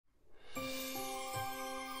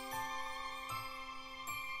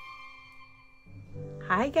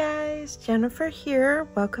Hi guys, Jennifer here.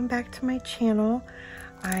 Welcome back to my channel.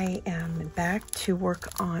 I am back to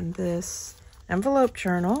work on this envelope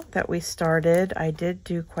journal that we started. I did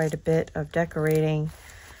do quite a bit of decorating.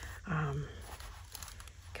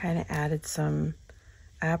 Kind of added some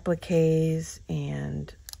appliques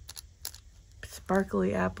and sparkly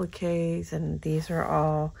appliques, and these are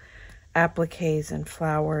all appliques and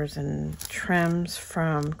flowers and trims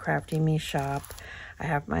from Crafty Me shop. I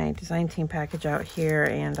have my design team package out here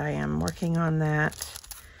and I am working on that,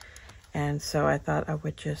 and so I thought I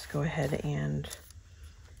would just go ahead and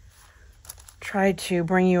try to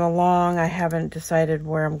bring you along. I haven't decided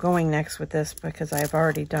where I'm going next with this because I've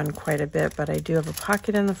already done quite a bit, but I do have a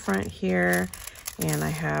pocket in the front here, and I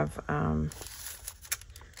have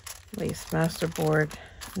lace masterboard,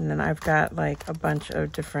 and then I've got like a bunch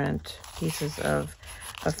of different pieces of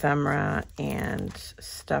ephemera and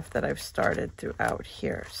stuff that I've started throughout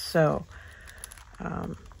here. So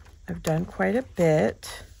I've done quite a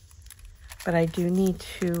bit, but I do need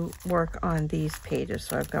to work on these pages.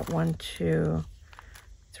 So I've got 1, 2,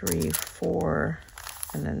 3, 4,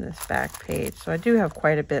 and then this back page. So I do have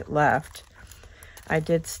quite a bit left. I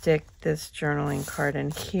did stick this journaling card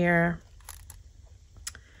in here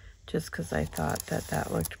just because I thought that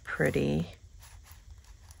that looked pretty.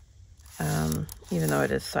 Even though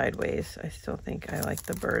it is sideways, I still think I like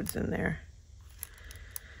the birds in there.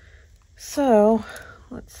 So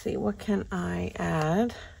let's see, what can I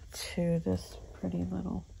add to this pretty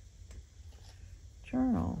little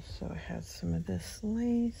journal? So I have some of this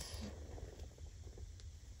lace.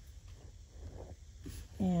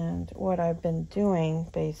 And what I've been doing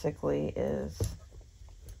basically is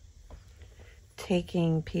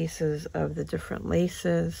taking pieces of the different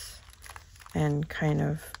laces and kind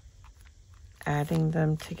of adding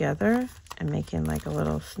them together and making like a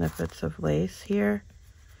little snippets of lace here,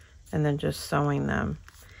 and then just sewing them,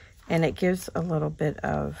 and it gives a little bit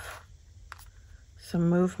of some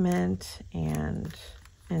movement and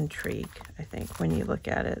intrigue, I think, when you look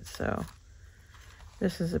at it. So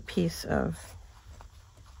this is a piece of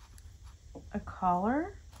a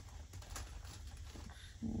collar.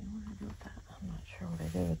 Let's see what I do with that. I'm not sure what I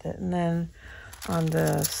did with it. And then on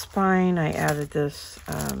the spine I added this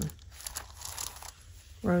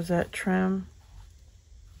rosette trim,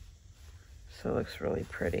 so it looks really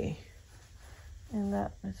pretty. And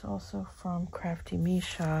that is also from Crafty Me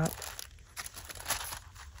shop.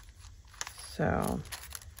 So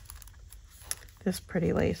this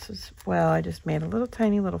pretty lace as well, I just made a little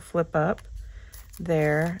tiny little flip up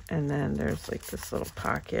there, and then there's like this little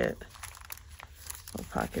pocket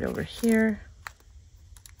over here.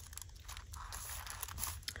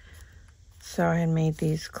 So I had made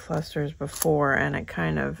these clusters before, and it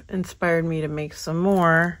kind of inspired me to make some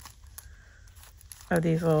more of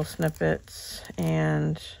these little snippets,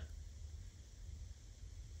 and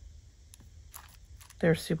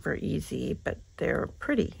they're super easy, but they're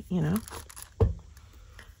pretty, you know.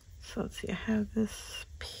 So let's see, I have this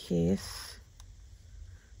piece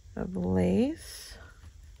of lace.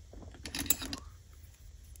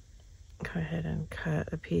 Go ahead and cut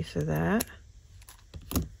a piece of that.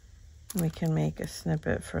 We can make a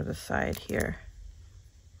snippet for the side here.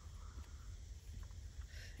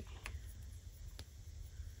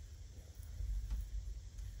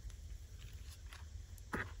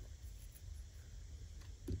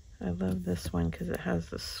 I love this one because it has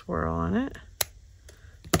the swirl on it.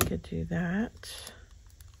 I could do that.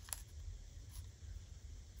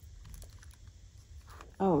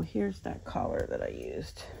 Oh, here's that collar that I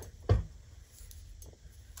used.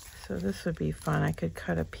 So this would be fun. I could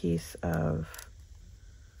cut a piece of,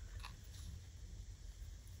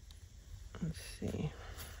 let's see.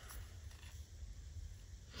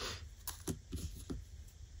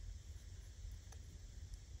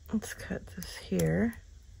 Let's cut this here.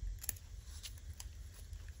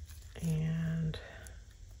 And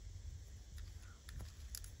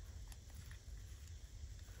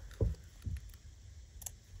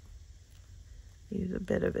use a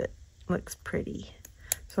bit of it. Looks pretty.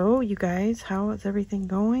 So you guys, how is everything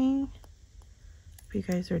going? Hope you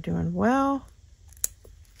guys are doing well.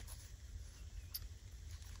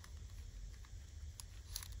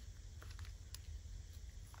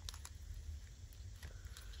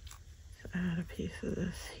 So add a piece of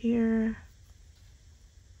this here.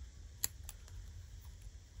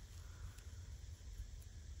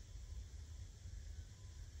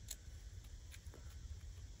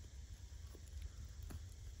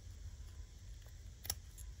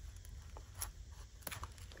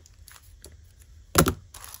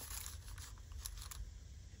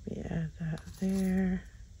 Add that there,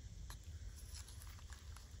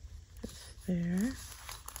 this there.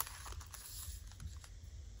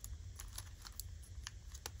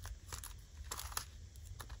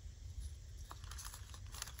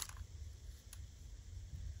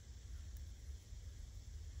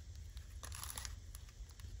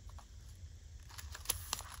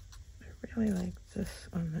 really like this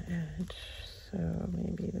on the edge, so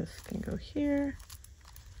maybe this can go here,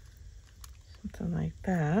 something like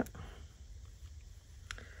that.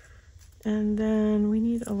 And then we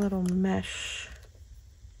need a little mesh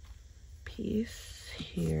piece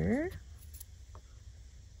here.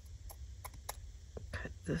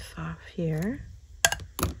 Cut this off here.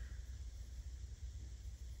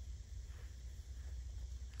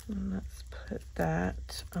 And let's put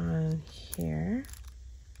that on here,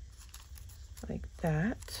 like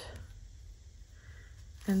that.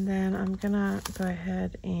 And then I'm gonna go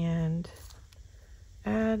ahead and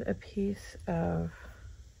add a piece of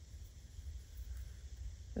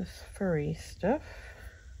this furry stuff.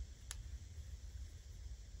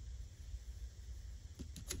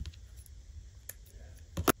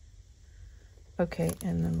 Okay,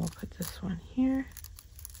 and then we'll put this one here.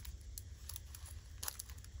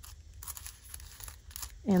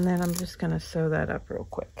 And then I'm just gonna sew that up real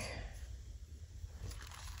quick.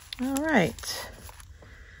 All right,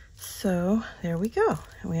 so there we go.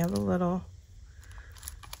 And we have a little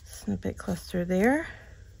snippet cluster there.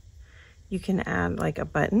 You can add like a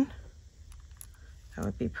button. That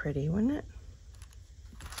would be pretty, wouldn't it?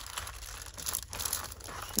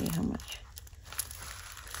 Let's see how much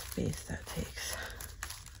space that takes.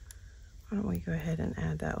 Why don't we go ahead and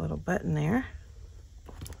add that little button there.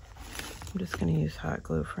 I'm just going to use hot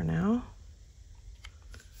glue for now.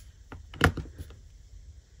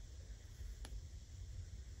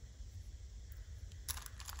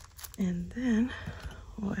 And then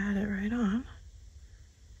we'll add it right on.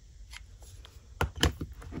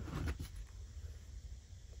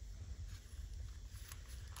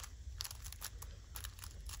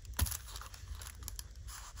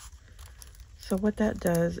 So what that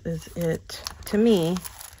does is it, to me,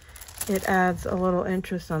 it adds a little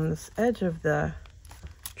interest on this edge of the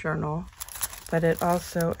journal, but it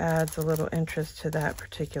also adds a little interest to that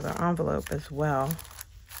particular envelope as well.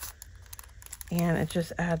 And it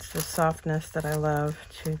just adds the softness that I love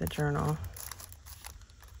to the journal,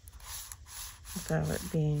 without it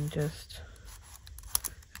being just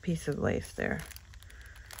a piece of lace there.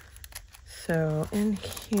 So in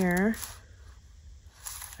here,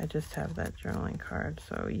 I just have that journaling card.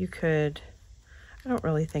 So you could, I don't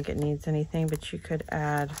really think it needs anything, but you could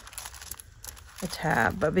add a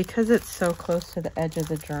tab. But because it's so close to the edge of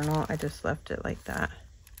the journal, I just left it like that.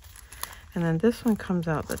 And then this one comes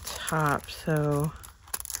out the top, so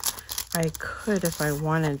I could, if I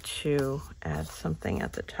wanted to, add something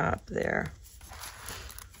at the top there.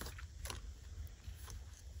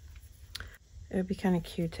 It would be kind of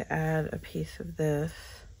cute to add a piece of this.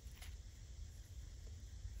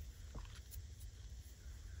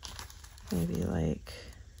 Maybe like,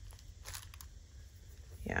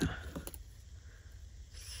 yeah.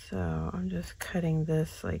 So I'm just cutting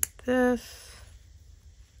this like this.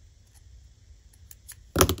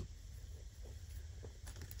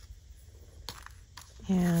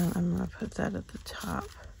 And I'm going to put that at the top.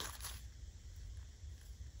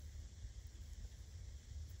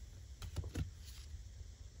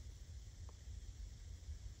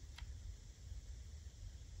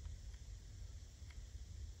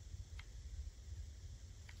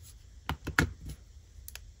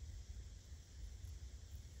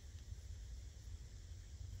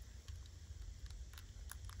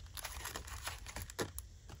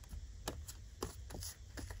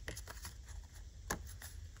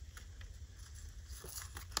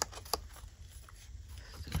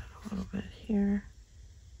 A little bit here.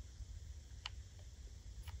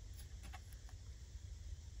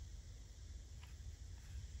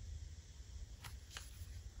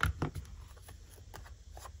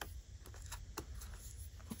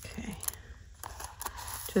 Okay.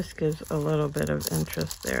 Just gives a little bit of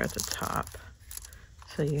interest there at the top,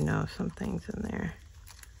 so you know something's in there.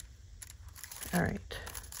 All right.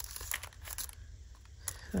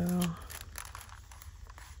 So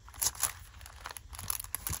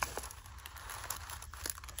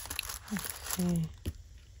see.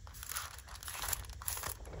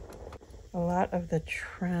 A lot of the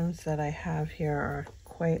trims that I have here are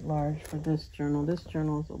quite large for this journal. This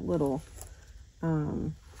journal is a little, I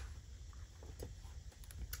don't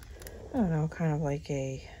know, kind of like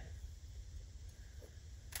a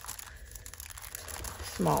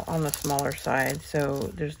small, on the smaller side,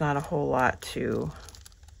 so there's not a whole lot to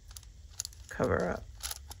cover up.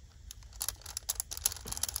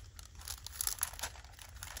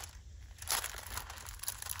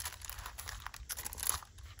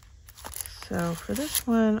 So for this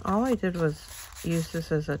one, all I did was use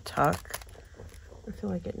this as a tuck. I feel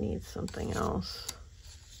like it needs something else.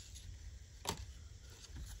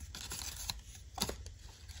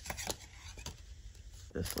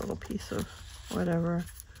 this little piece of whatever,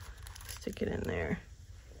 stick it in there.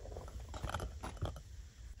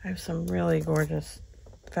 I have some really gorgeous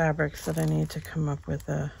fabrics that I need to come up with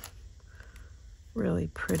a really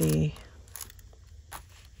pretty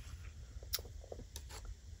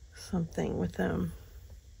something with them.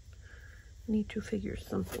 I need to figure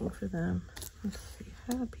something for them. Let's see,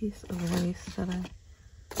 I have a piece of lace that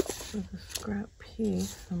with a scrap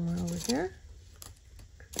piece somewhere over here.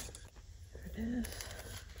 There it is.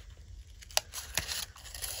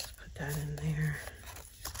 Let's put that in there.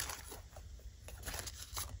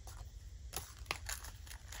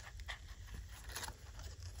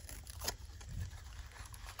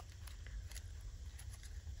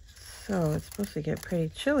 So it's supposed to get pretty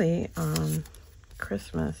chilly on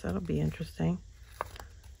Christmas. That'll be interesting.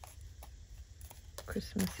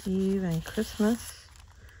 Christmas Eve and Christmas.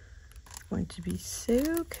 It's going to be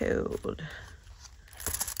so cold.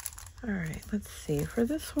 All right, let's see. For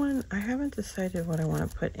this one, I haven't decided what I want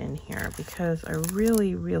to put in here because I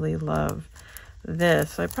really, really love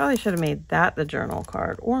this. I probably should have made that the journal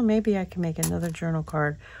card, or maybe I can make another journal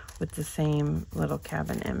card with the same little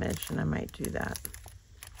cabin image, and I might do that.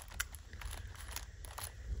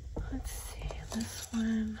 Let's see, this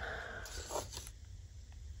one.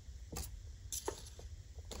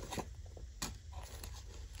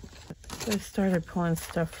 So I started pulling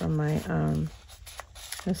stuff from my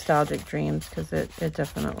nostalgic dreams because it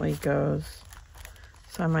definitely goes.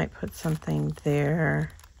 So I might put something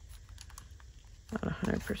there. Not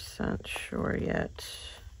 100% sure yet.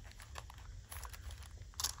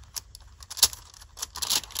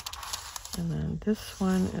 And then this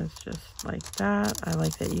one is just like that. I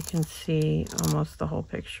like that you can see almost the whole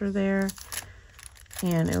picture there.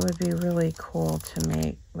 And it would be really cool to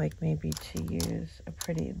make, like maybe to use a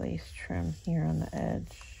pretty lace trim here on the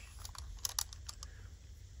edge.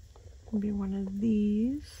 Maybe one of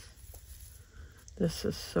these. This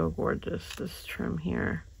is so gorgeous, this trim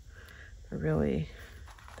here.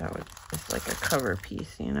 It's like a cover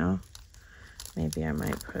piece, you know? Maybe I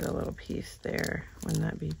might put a little piece there. Wouldn't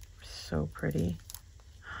that be so pretty?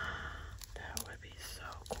 That would be so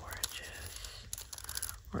gorgeous.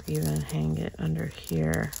 Or even hang it under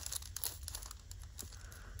here.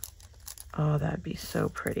 Oh, that'd be so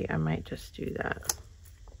pretty. I might just do that.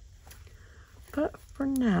 But for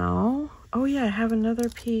now, oh yeah, I have another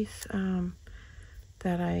piece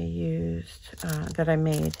that I used, that I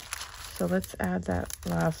made. So let's add that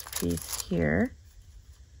last piece here.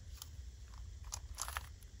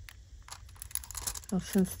 Well,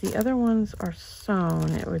 since the other ones are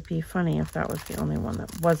sewn, it would be funny if that was the only one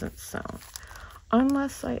that wasn't sewn.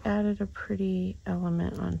 Unless I added a pretty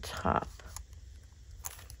element on top.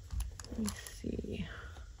 Let me see.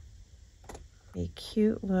 A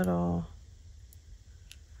cute little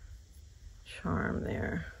charm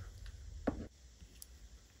there.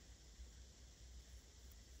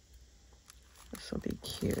 This will be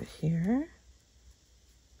cute here.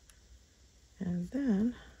 And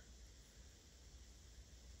then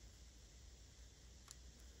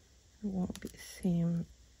it won't seem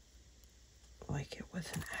like it was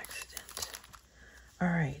an accident. All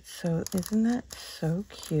right, so isn't that so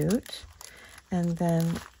cute? And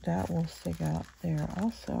then that will stick out there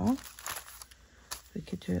also. We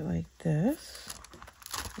could do it like this,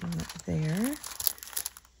 and there.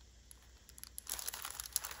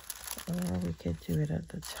 Or we could do it at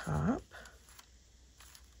the top,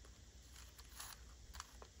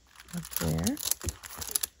 up there.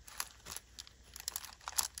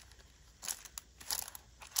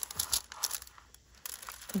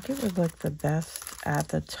 I think it would look the best at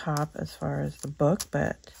the top as far as the book,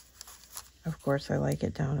 but of course I like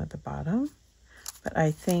it down at the bottom. But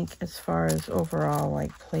I think as far as overall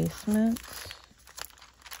like placements,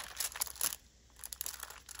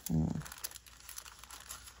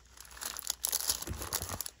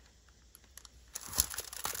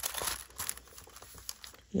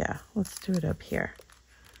 yeah, let's do it up here.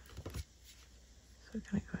 So I'm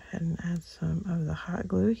going to go ahead and add some of the hot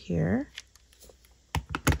glue here.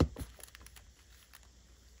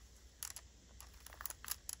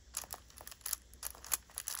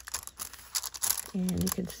 And you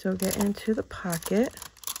can still get into the pocket.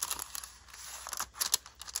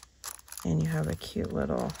 And you have a cute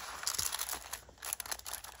little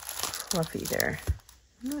fluffy there.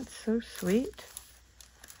 Isn't that so sweet?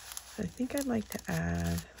 I think I'd like to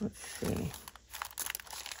add, let's see.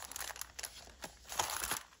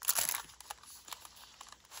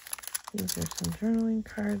 These are some journaling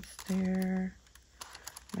cards there.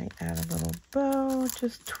 Might add a little bow,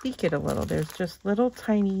 just tweak it a little. There's just little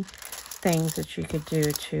tiny things that you could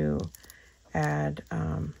do to add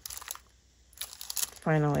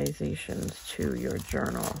finalizations to your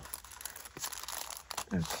journal.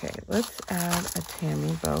 Okay, let's add a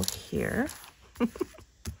Tammy bow here.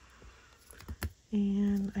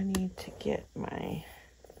 And I need to get my,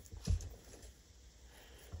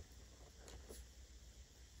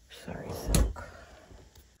 silk.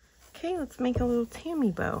 Okay, let's make a little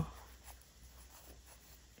Tammy bow.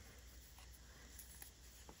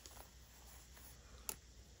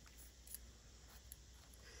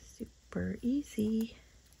 Super easy.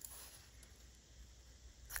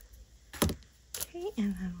 Okay,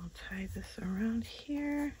 and then we'll tie this around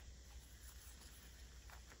here.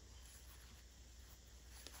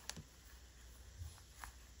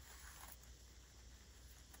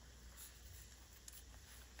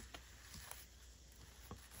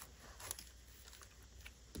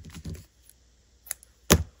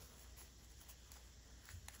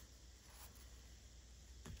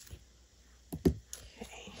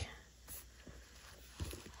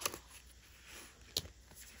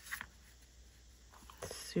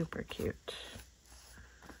 Super cute.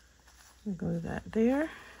 Glue that there.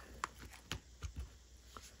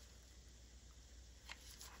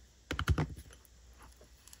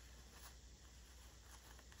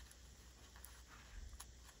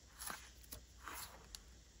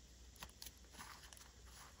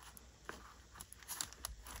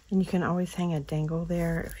 And you can always hang a dangle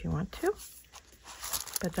there if you want to.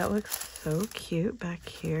 But that looks so cute back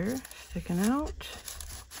here, sticking out.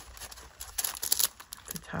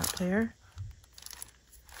 Top there.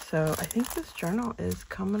 So I think this journal is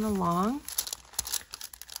coming along,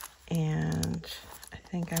 and I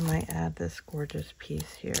think I might add this gorgeous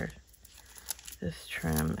piece here. This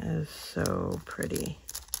trim is so pretty.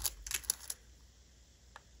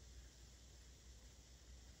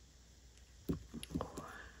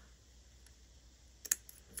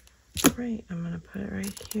 Right, I'm gonna put it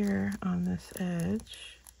right here on this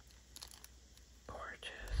edge.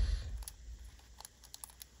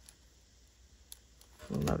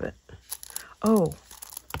 Love it. Oh,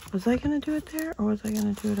 was I gonna do it there, or was I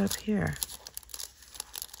gonna do it up here?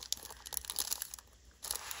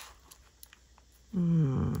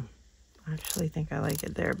 I actually think I like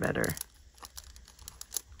it there better.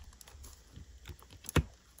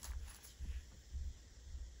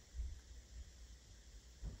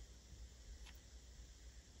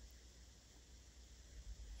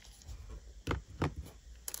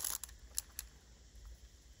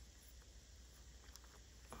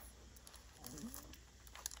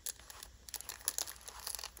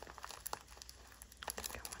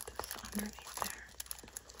 Underneath there.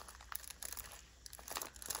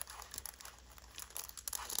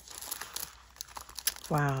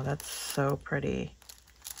 Wow, that's so pretty.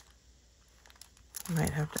 Might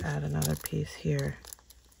have to add another piece here,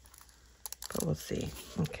 but we'll see.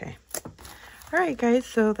 Okay. All right, guys,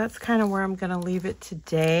 so that's kind of where I'm going to leave it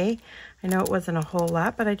today. I know it wasn't a whole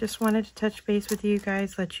lot, but I just wanted to touch base with you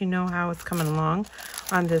guys, let you know how it's coming along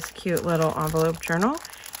on this cute little envelope journal.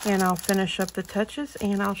 And I'll finish up the touches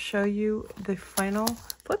and I'll show you the final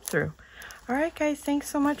flip through. All right, guys, thanks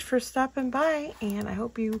so much for stopping by, and I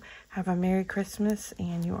hope you have a Merry Christmas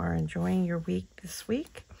and you are enjoying your week this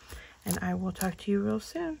week. And I will talk to you real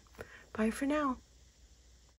soon. Bye for now.